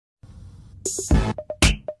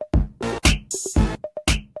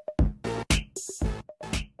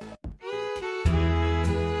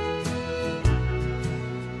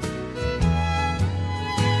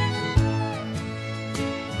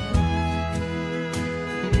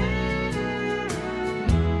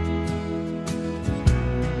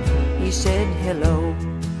He said, hello,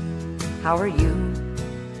 how are you?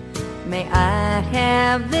 May I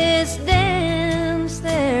have this dance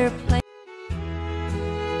they're playing?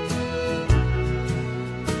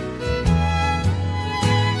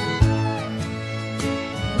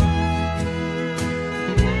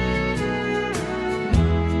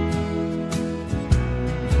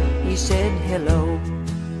 He said, hello,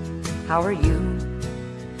 how are you?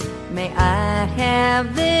 May I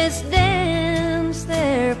have this dance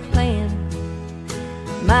they're playing?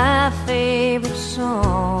 My favorite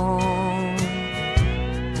song.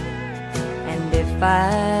 And if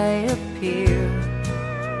I appear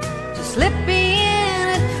to slip in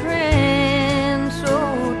a trance,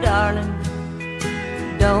 oh darling,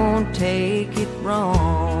 don't take it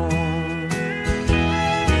wrong.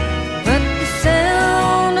 But the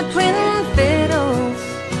sound of twin fiddles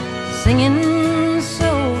singing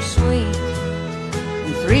so sweet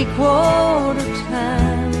in three-quarter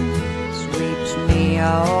time sweeps me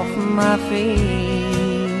off my feet.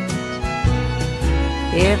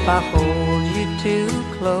 If I hold you too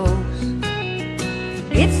close,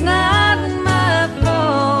 it's not my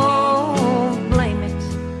fault. Blame it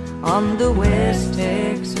on the West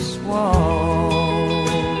Texas walls.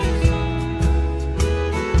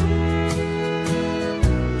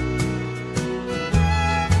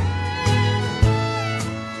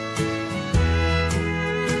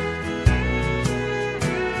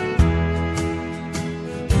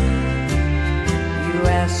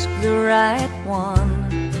 Ask the right one,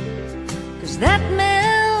 'cause that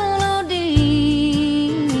melody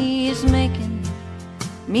is making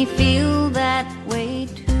me feel that way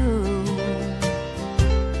too.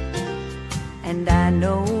 And I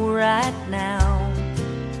know right now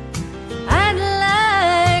I'd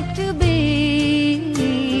like to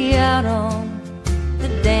be out on the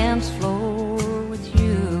dance floor with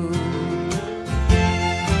you.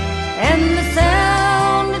 And the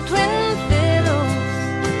sound of twin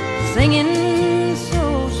singing so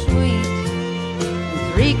sweet in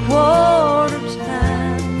three-quarter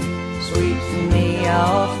time sweeps me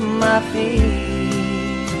off my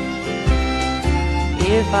feet.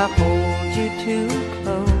 If I hold you too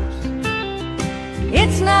close,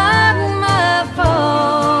 it's not my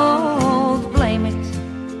fault. Blame it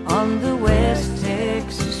on the West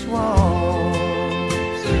Texas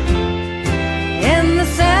walls. And the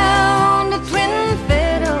sound of twin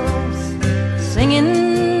fiddles singing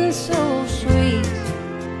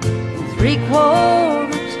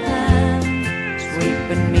three-quarter time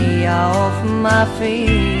sweeping me off my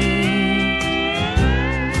feet.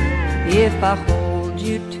 If I hold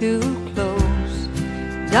you too close,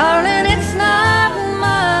 darling, it's not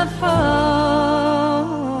my fault.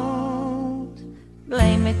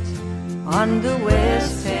 Blame it on the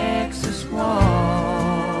West Texas wall.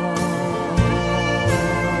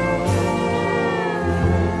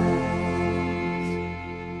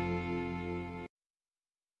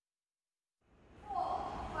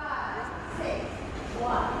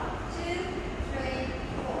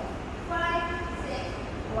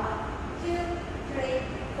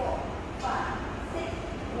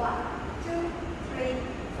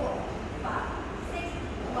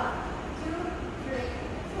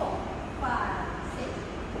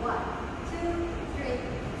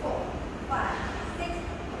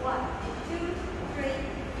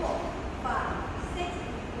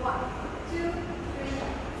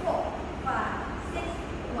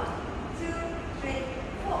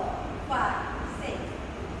 Five.